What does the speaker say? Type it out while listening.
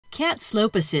CAT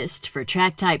Slope Assist for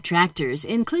track-type tractors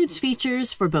includes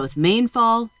features for both main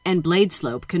fall and blade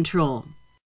slope control.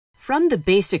 From the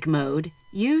basic mode,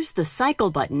 use the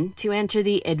Cycle button to enter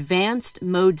the Advanced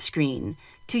Mode screen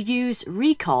to use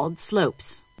recalled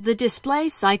slopes. The display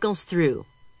cycles through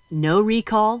No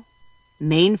Recall,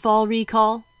 Main Fall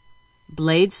Recall,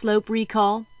 Blade Slope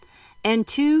Recall, and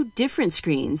two different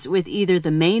screens with either the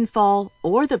main fall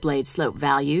or the blade slope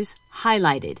values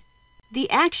highlighted. The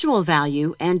actual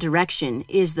value and direction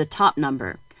is the top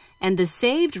number, and the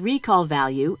saved recall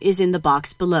value is in the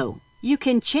box below. You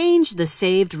can change the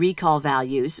saved recall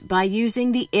values by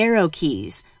using the arrow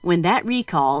keys when that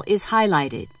recall is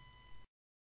highlighted.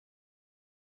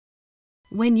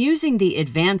 When using the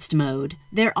advanced mode,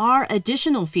 there are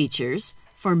additional features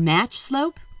for match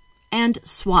slope and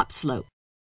swap slope.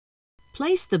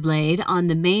 Place the blade on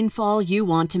the main fall you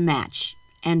want to match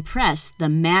and press the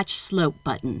Match Slope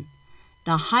button.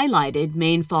 The highlighted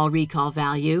main fall recall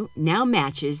value now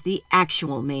matches the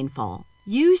actual main fall.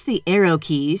 Use the arrow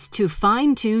keys to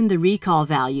fine-tune the recall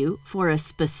value for a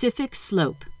specific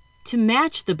slope. To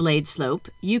match the blade slope,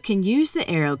 you can use the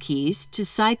arrow keys to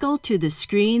cycle to the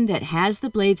screen that has the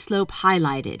blade slope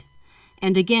highlighted.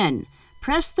 And again,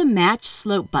 press the Match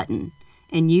Slope button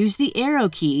and use the arrow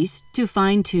keys to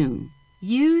fine-tune.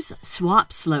 Use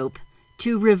Swap Slope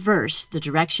to reverse the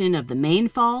direction of the main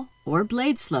fall or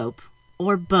blade slope,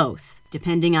 or both,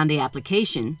 depending on the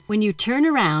application, when you turn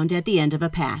around at the end of a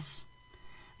pass.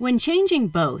 When changing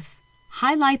both,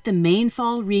 highlight the main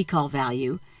fall recall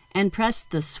value and press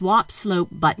the Swap Slope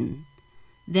button.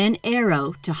 Then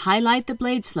arrow to highlight the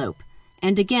blade slope,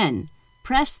 and again,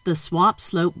 press the Swap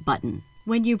Slope button.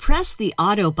 When you press the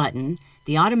Auto button,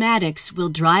 the automatics will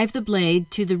drive the blade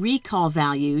to the recall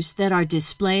values that are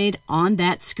displayed on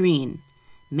that screen: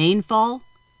 main fall,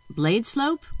 blade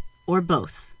slope, or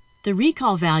both. The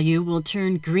recall value will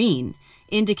turn green,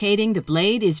 indicating the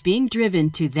blade is being driven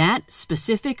to that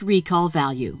specific recall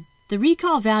value. The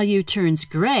recall value turns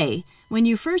gray when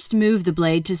you first move the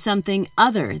blade to something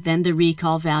other than the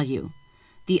recall value.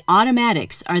 The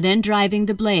automatics are then driving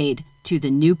the blade to the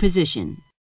new position.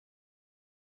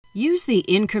 Use the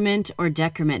increment or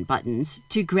decrement buttons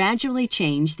to gradually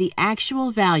change the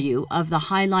actual value of the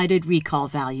highlighted recall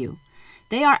value.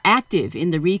 They are active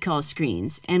in the recall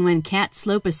screens and when CAT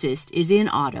Slope Assist is in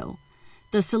auto.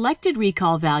 The selected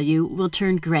recall value will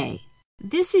turn gray.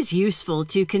 This is useful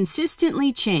to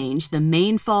consistently change the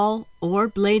main fall or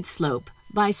blade slope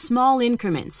by small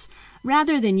increments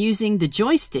rather than using the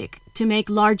joystick to make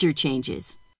larger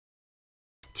changes.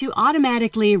 To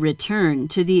automatically return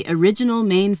to the original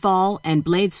main fall and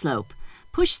blade slope,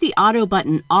 push the Auto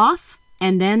button off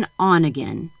and then on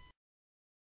again.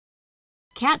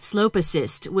 CAT Slope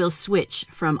Assist will switch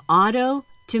from auto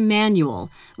to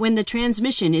manual when the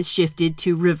transmission is shifted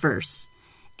to reverse.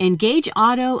 Engage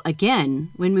auto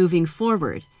again when moving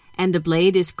forward and the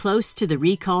blade is close to the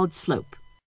recalled slope.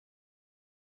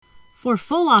 For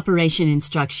full operation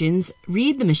instructions,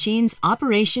 read the machine's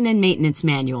operation and maintenance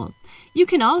manual. You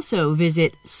can also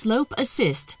visit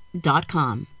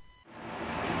slopeassist.com.